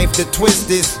out of life. The twist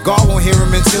is God won't hear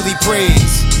him until he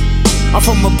prays. I'm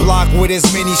from a block with as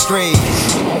many strays,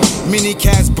 many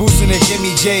cats boosting the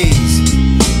Jimmy J's,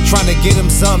 trying to get them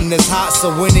something that's hot,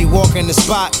 so when they walk in the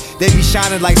spot, they be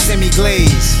shining like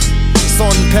semi-glaze.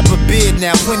 Salt and pepper beard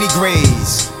now, plenty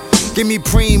grays. Give me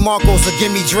Preem Marcos or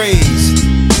give me Dre's.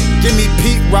 Give me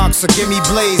Pete Rocks or give me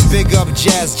Blaze. Big up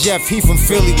Jazz Jeff, he from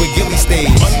Philly with Gilly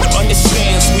stays.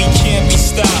 Understands we can't be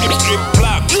stopped. Drip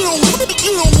block. You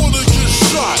don't wanna get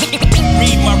shot.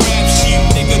 Read my rap sheet,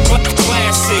 nigga.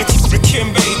 Classics.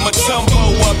 Dikembe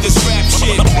Mutombo of this rap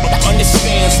shit.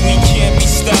 Understands we can't be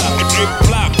stopped. Drip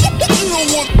block. You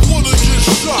don't wanna get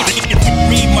shot.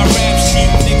 Read my rap sheet,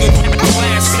 nigga.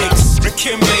 Classics.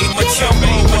 Dikembe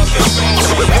Mutombo of this rap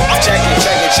shit. Check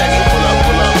it. Pull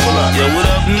up. Yo, what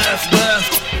up, Nehru?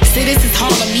 See, this is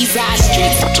Harlem, Eastside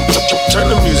Street. Turn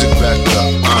the music back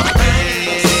up.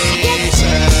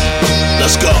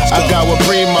 Let's go. I got with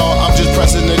Primo, I'm just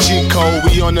pressing the G code.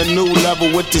 We on a new level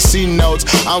with the C notes.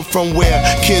 I'm from where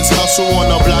kids hustle on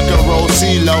the block and roll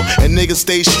CeeLo, and niggas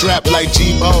stay strapped like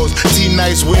G-Bo's.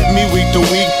 T-Nice with me week to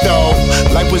week though.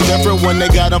 Life was different when they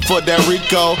got him for that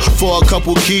Rico. For a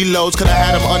couple kilos, could I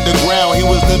had him underground. He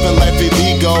was living life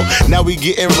illegal. Now we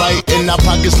getting right in our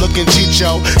pockets looking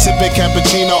chicho. Sipping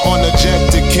cappuccino on the jet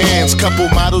to cans. Couple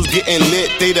models getting lit,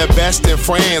 they the best in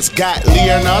France. Got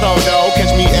Leonardo though,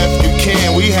 catch me if you can.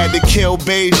 We had to kill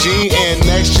Beijing and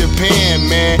next Japan,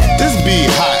 man. This be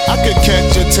hot, I could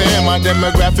catch a tan. My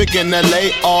demographic in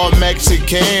LA, all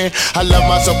Mexican. I love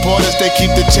my supporters, they keep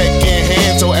the check in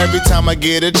hand. So every time I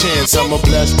get a chance, I'ma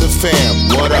bless the fam.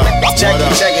 What up? Check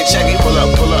it. Pull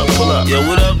up. Yo,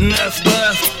 what up,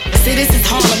 Nehru? See, this is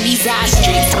Harlem, Eastside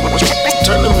Street.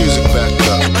 Turn the music back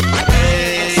up.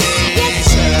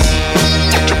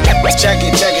 Check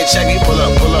it. Pull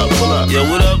up. Yo,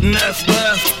 what up,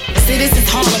 Nehru? See, this is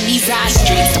Harlem, Eastside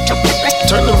Street.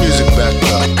 Turn the music back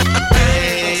up.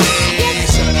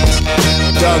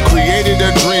 Done created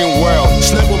a dream world.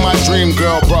 Slept with my dream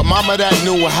girl. Brought mama that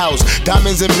new house.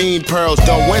 Diamonds and mean pearls.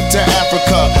 Done went to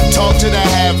Africa. Talked to the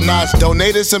have-nots.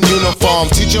 Donated some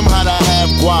uniforms. Teach them how to have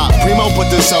guap. Primo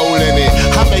put the soul in it.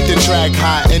 I make the track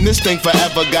hot. And this thing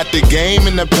forever got the game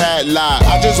in the padlock.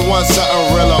 I just want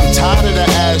something real. I'm tired of the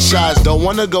ass shots. Don't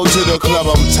wanna go to the club.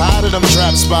 I'm tired of them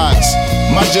trap spots.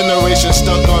 My generation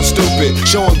stuck on stupid.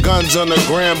 Showing guns on the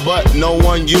gram, but no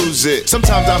one use it.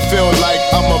 Sometimes I feel like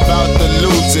I'm about to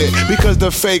lose it. Because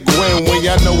the fake win when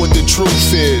y'all know what the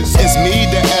truth is. It's me,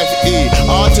 the F.E.,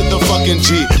 R to the fucking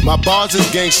G. My bars is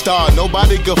gangstar,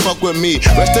 nobody can fuck with me.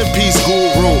 Rest in peace,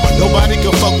 Guru, nobody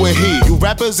can fuck with he. You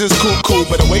rappers is cool,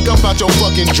 better wake up out your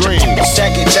fucking dreams.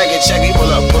 Check it.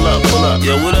 Pull up.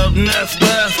 Yo, what up,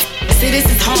 Nehru? See, this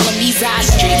is Harlem, Eastside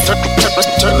Street.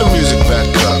 Turn the music back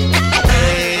up.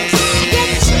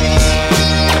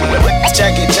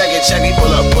 Check it.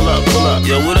 Pull up.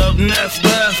 Yo, what up,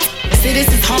 Nehru? See, this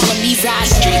is Harlem, Eastside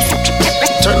Street.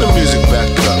 Turn the music back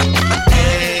up.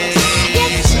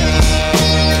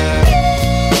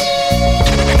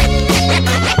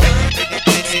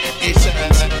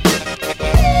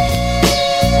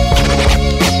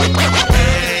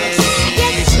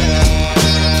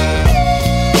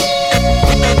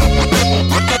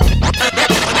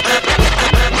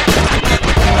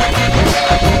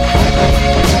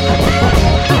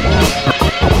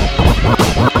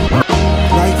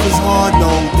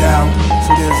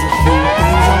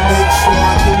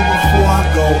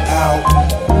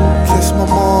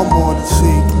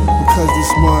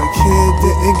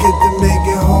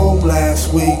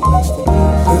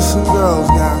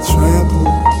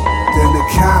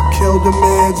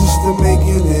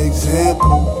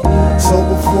 example. So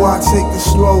before I take the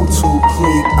stroll to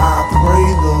creep, I pray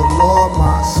the Lord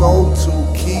my soul to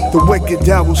keep. The wicked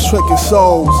devils tricking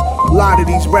souls. A lot of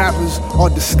these rappers are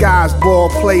disguised ball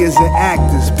players and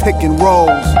actors picking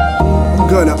roles. I'm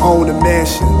gonna own a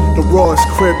mansion, the rawest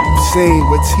crib you've seen,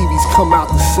 where TVs come out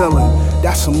the ceiling.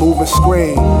 That's a moving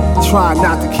screen. Try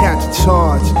not to catch a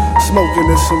charge. Smoking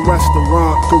in some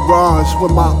restaurant garage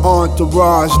with my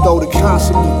entourage. Though the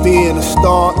concept of being a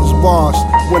star is washed.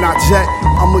 When I jet,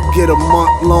 I'ma get a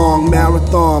month-long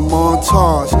marathon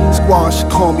montage. Squash,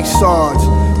 call me Sarge.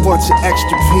 Bunch of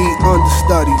extra P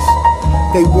understudies.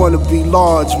 They wanna be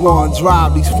large, wanna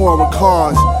drive these foreign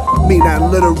cars. Mean that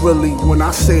literally when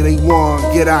I say they want,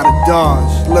 get out of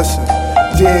Dodge. Listen,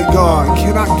 dear God,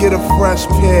 can I get a fresh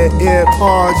pair of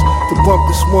AirPods to bump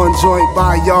this one joint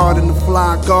by yard in the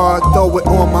fly guard? Throw it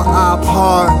on my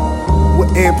iPod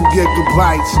with ample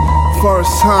gigabytes.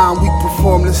 First time we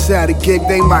perform this at a gig,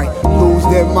 they might lose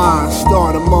their mind,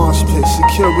 start a mosh pit.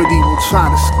 Security will try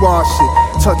to squash it.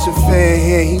 Touch a fan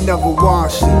here, he never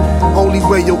wash it. Only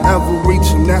way you'll ever reach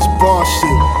him, that's bar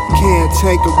shit.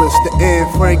 Cantankerous, the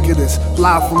Anne Frank of this,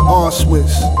 live from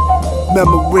Auschwitz.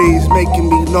 Memories making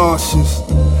me nauseous.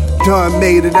 Done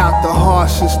made it out the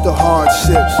harshest of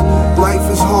hardships. Life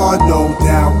is hard, no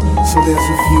doubt. So there's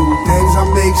a few things I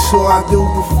make sure I do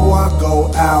before I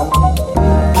go out.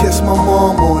 Kiss my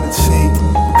mom on the cheek,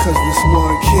 because this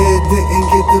one kid didn't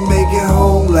get to make it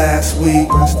home last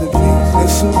week. Rest in peace. And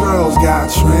some girls got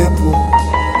trampled.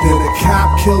 Then a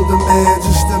cop killed a man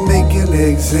just to make an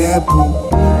example.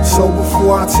 So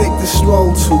before I take the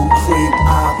stroll to creep,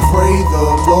 I pray the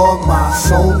Lord my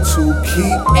soul to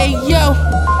keep. Hey yo,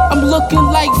 I'm looking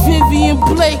like Vivian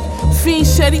Blake. Fiend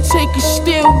said he take a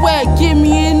still wet, give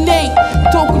me an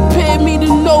 8. Don't compare me to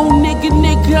no nigga,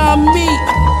 I'm me.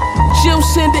 Jill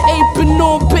send the apron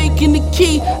on, baking the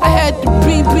key. I had the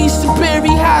BB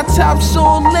Saberi high tops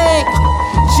on leg.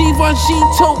 Givenchy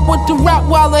tote with the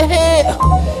Rottweiler head.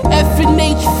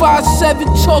 F&H 57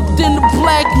 tucked in the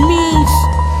black means.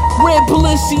 Red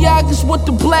Balenciagas with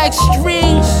the black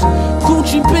strings.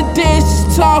 Gucci been dancing,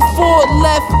 it's time for it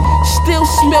left. Still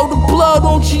smell the blood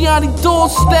on Gianni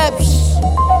doorsteps.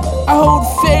 I hold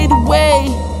the fade away.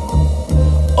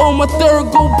 On my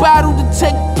third go battle to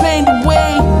take the pain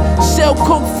away. Sell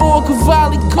coke for a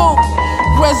Cavalli coat.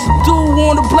 Residue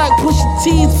on the black Pusha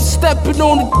T's for stepping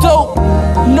on the dope.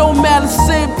 No matter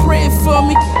saying pray for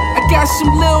me. I got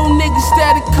some little niggas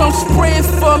that'll come spraying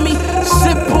for me.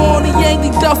 Sip on the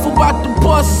Yankee duffel about the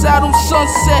bus out on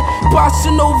Sunset.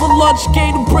 Bossing over lunch,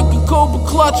 gave a brick of Cobra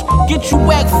clutch. Get you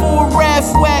whack for a raff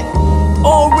whack.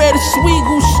 All red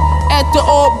Sweegles at the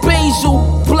Old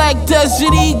Basel. Black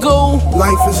Desert Eagle.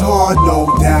 Life is hard,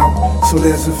 no doubt. So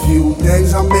there's a few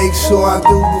things I make sure I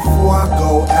do before I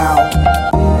go out.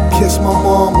 Kiss my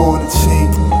mom on the cheek,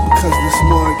 because this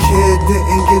one kid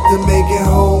didn't get to make it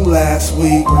home last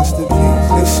week. Rest in peace.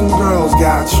 And some girls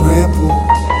got trampled.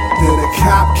 Then a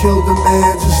cop killed a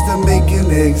man just to make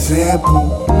an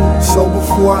example. So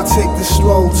before I take the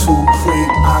stroll to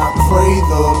creep, I pray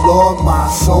the Lord my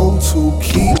soul to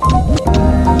keep.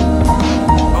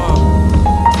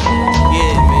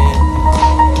 Yeah, man.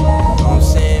 You know what I'm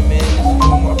saying, man? This is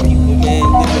all my people, man,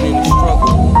 living in the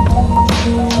struggle.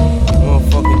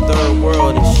 Motherfucking third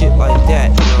world and shit like that,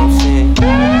 you know what I'm saying?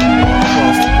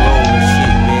 Across the globe and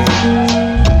shit,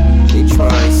 man. They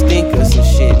try and stink us and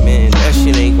shit, man. That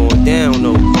shit ain't going down,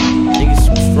 no. Niggas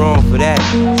too strong for that.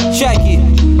 Check it.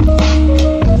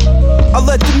 I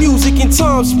let the music and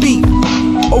time speak.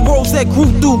 A rose that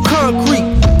grew through concrete.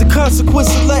 The consequence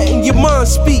of letting your mind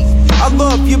speak. I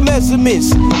love your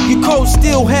measurements. Your code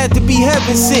still had to be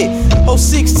heaven sent. Oh,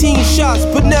 16 shots,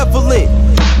 benevolent.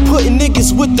 Putting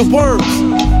niggas with the worms.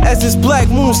 As this black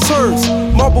moon turns,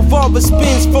 my revolver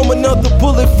spins from another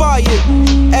bullet fired.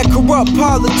 At corrupt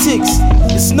politics,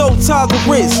 it's no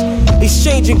tolerance.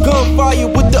 Exchanging gunfire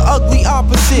with the ugly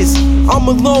opposites. I'm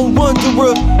a lone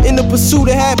wanderer in the pursuit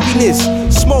of happiness.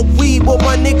 Smoke weed with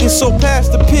my niggas, so pass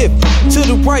the pip. To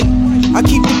the right, I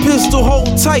keep the pistol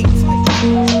hold tight,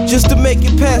 just to make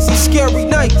it past these scary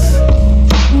nights.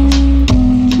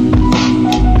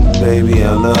 Baby,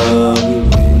 I love you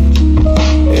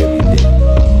every day.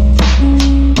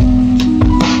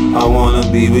 I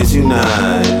wanna be with you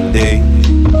night and day,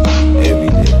 every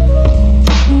day.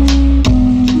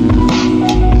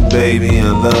 Baby,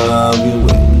 I love you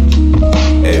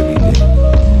every day.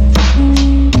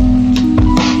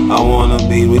 I wanna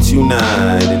be with you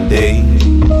night and day,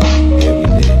 every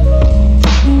day.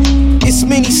 It's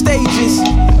many stages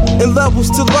and levels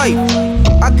to life.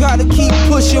 I gotta keep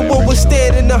pushing when we're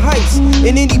standing the heights.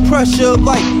 In any pressure of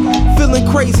life, feeling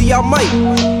crazy I might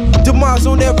Demise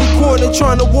on every corner,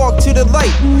 trying to walk to the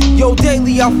light. Yo,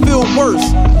 daily I feel worse.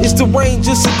 Is the rain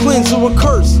just a cleanse or a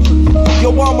curse?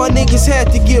 Yo, all my niggas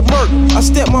had to get murked. I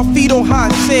stepped my feet on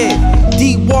hot sand.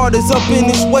 Deep waters up in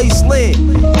this wasteland.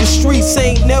 The streets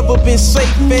ain't never been safe,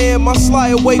 fam. I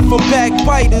slide away from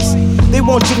backbiters. They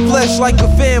want your flesh like a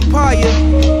vampire.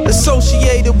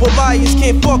 Associated with liars,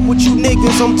 can't fuck with you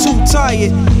niggas, I'm too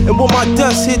tired. And when my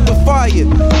dust hit the fire,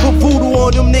 put voodoo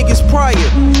on them niggas prior.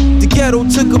 The ghetto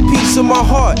took a piece of my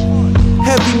heart.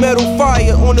 Heavy metal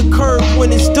fire on the curb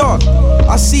when it's dark.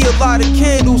 I see a lot of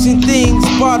candles and things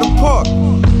by the park.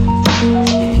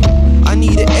 I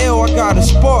need an L, I got a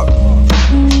spark.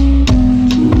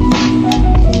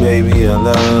 Baby, I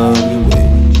love you, baby,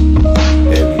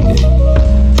 every day.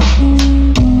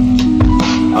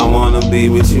 I wanna be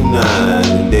with you night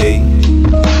and day,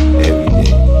 every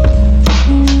day.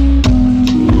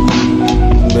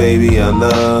 Baby, I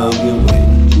love you, baby,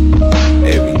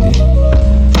 every day.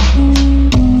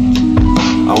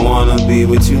 I wanna be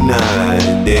with you night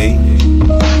and day.